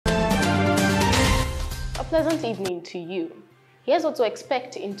Pleasant evening to you. Here's what to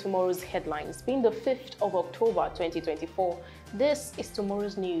expect in tomorrow's headlines. Being the 5th of October 2024, this is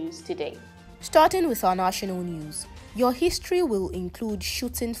tomorrow's news today. Starting with our national news, your history will include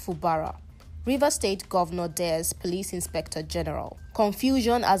shooting Fubara. Rivers State Governor dares Police Inspector General.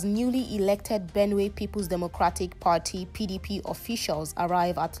 Confusion as newly elected Benue People's Democratic Party PDP officials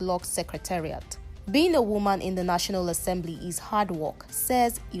arrive at LOC's secretariat. Being a woman in the National Assembly is hard work,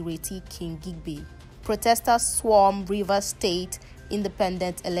 says Ireti Kingibe. Protesters swarm Rivers State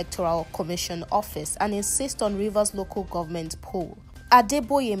Independent Electoral Commission office and insist on Rivers local government poll.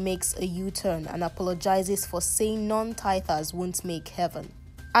 Adeboye makes a U-turn and apologizes for saying non-tithers won't make heaven.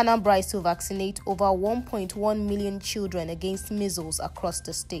 Anambra is to vaccinate over 1.1 million children against measles across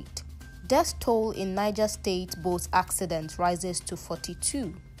the state. Death toll in Niger State boat accident rises to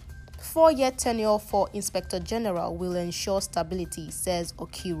 42. 4-year tenure for Inspector General will ensure stability, says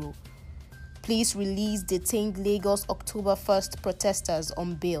Okiro. Police release detained Lagos October 1st protesters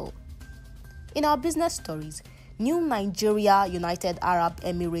on bail. In our business stories, new Nigeria-United Arab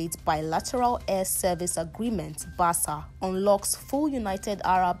Emirates bilateral air service agreement (BASA) unlocks full United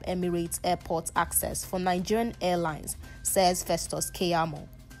Arab Emirates airport access for Nigerian airlines, says Festus Keyamo.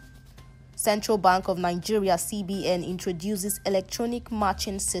 Central Bank of Nigeria (CBN) introduces electronic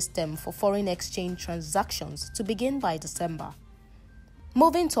matching system for foreign exchange transactions to begin by December.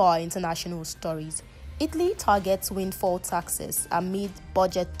 Moving to our international stories, Italy targets windfall taxes amid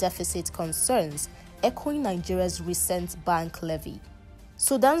budget deficit concerns, echoing Nigeria's recent bank levy.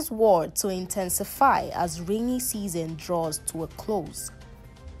 Sudan's war to intensify as rainy season draws to a close.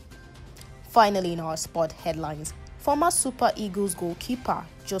 Finally, in our sport headlines, former Super Eagles goalkeeper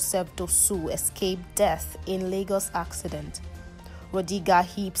Joseph Dosu escaped death in Lagos accident. Rodiger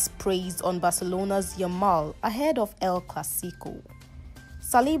heaps praise on Barcelona's Yamal ahead of El Clasico.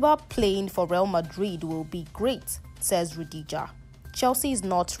 Saliba playing for Real Madrid will be great, says Rodiger. Chelsea is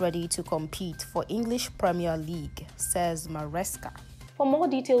not ready to compete for English Premier League, says Maresca. For more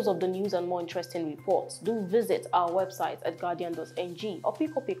details of the news and more interesting reports, do visit our website at guardian.ng or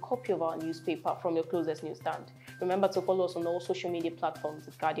pick up a copy of our newspaper from your closest newsstand. Remember to follow us on all social media platforms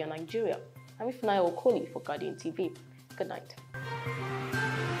at Guardian Nigeria. I'm Ifunaya Okoli for Guardian TV. Good night.